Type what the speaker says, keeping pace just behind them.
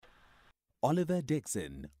Oliver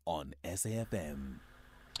Dixon on SAFM.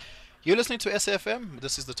 You're listening to SAFM.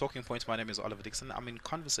 This is the Talking Point. My name is Oliver Dixon. I'm in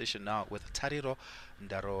conversation now with Tariro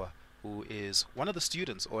Ndawora, who is one of the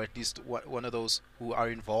students, or at least one of those who are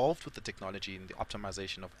involved with the technology in the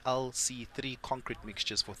optimization of LC3 concrete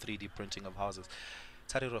mixtures for 3D printing of houses.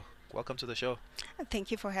 Tariro, welcome to the show. Thank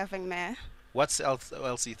you for having me. What's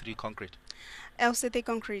LC3 concrete? LCT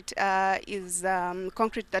concrete is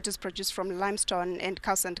concrete that is produced from limestone and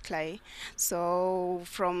calcined clay. So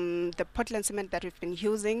from the Portland cement that we've been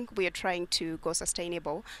using, we are trying to go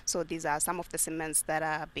sustainable. So these are some of the cements that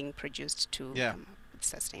are being produced to Yeah. come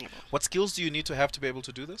sustainable. What skills do you need to have to be able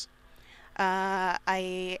to do this?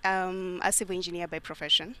 I am a civil engineer by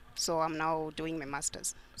profession, so I'm now doing my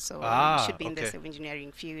master's. So should be in the Okay. civil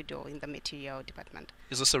engineering field or in the material department.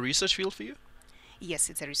 Is this a research field for you? Yes,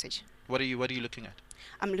 it's a research. What are you looking at?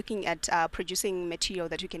 I'm looking at producing material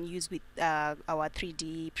that we can use with our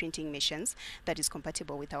 3D printing machines that is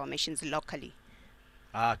compatible with our machines locally.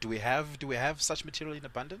 Do we have such material in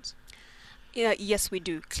abundance? Yeah, yes, we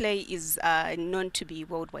do. Clay is known to be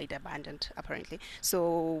worldwide abundant, apparently.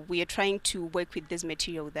 So we are trying to work with this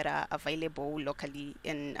material that are available locally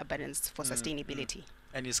in abundance for sustainability.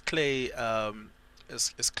 And is clay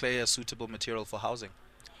a suitable material for housing?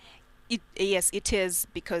 Yes, it is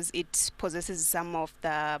because it possesses some of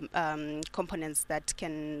the components that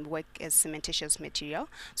can work as cementitious material.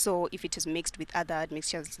 So if it is mixed with other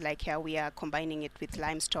mixtures, like here we are combining it with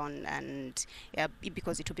limestone, and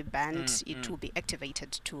because it will be burnt, it will be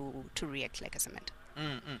activated to react like a cement.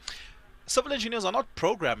 Mm-mm. Civil engineers are not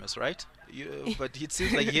programmers, right? But it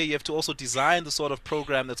seems like here you have to also design the sort of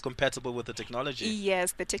program that's compatible with the technology.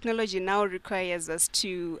 Yes, the technology now requires us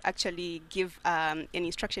to actually give an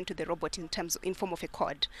instruction to the robot in form of a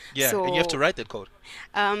code. Yeah, So and you have to write that code.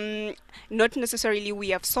 not necessarily.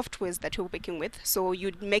 We have softwares that we're working with. So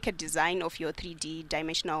you'd make a design of your 3D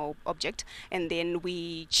dimensional object, and then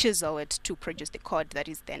we chisel it to produce the code that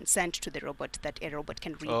is then sent to the robot, that a robot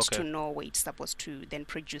can read Okay. to know where it's supposed to then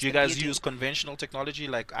produce. Do you the guys building. use conventional technology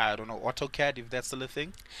like, I don't know, AutoCAD, if that's still a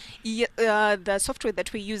thing? Yeah, the software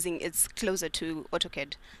that we're using is closer to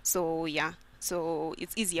AutoCAD. So yeah, so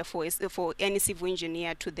it's easier for any civil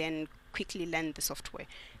engineer to then quickly learn the software.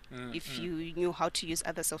 If you knew how to use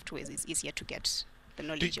other softwares, it's easier to get the Do,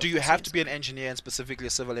 knowledge. do of you the have to science. be an engineer, and specifically a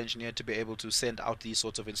civil engineer, to be able to send out these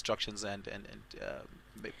sorts of instructions and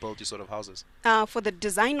build these sort of houses? For the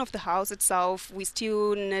design of the house itself, we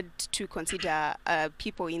still need to consider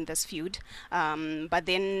people in this field. But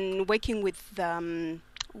then working with the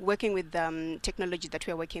technology that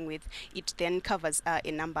we are working with, it then covers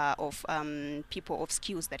a number of people of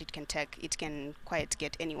skills that it can take. It can quite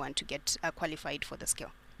get anyone to get qualified for the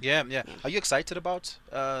skill. Yeah, yeah. Yeah. Are you excited about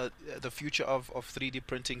the future of 3D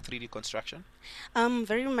printing, 3D construction? I'm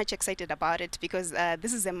very much excited about it because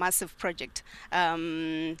this is a massive project.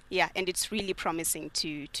 Yeah, and it's really promising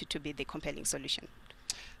to be the compelling solution.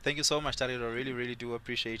 Thank you so much, Tariro. I really, really do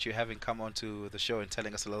appreciate you having come onto the show and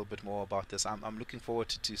telling us a little bit more about this. I'm looking forward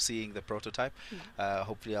to seeing the prototype.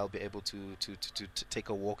 Hopefully, I'll be able to take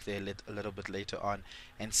a walk there a little bit later on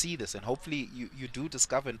and see this. And hopefully, you do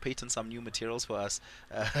discover and patent some new materials for us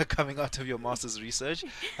coming out of your master's research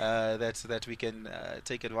that we can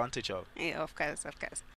take advantage of. Yeah, of course, of course.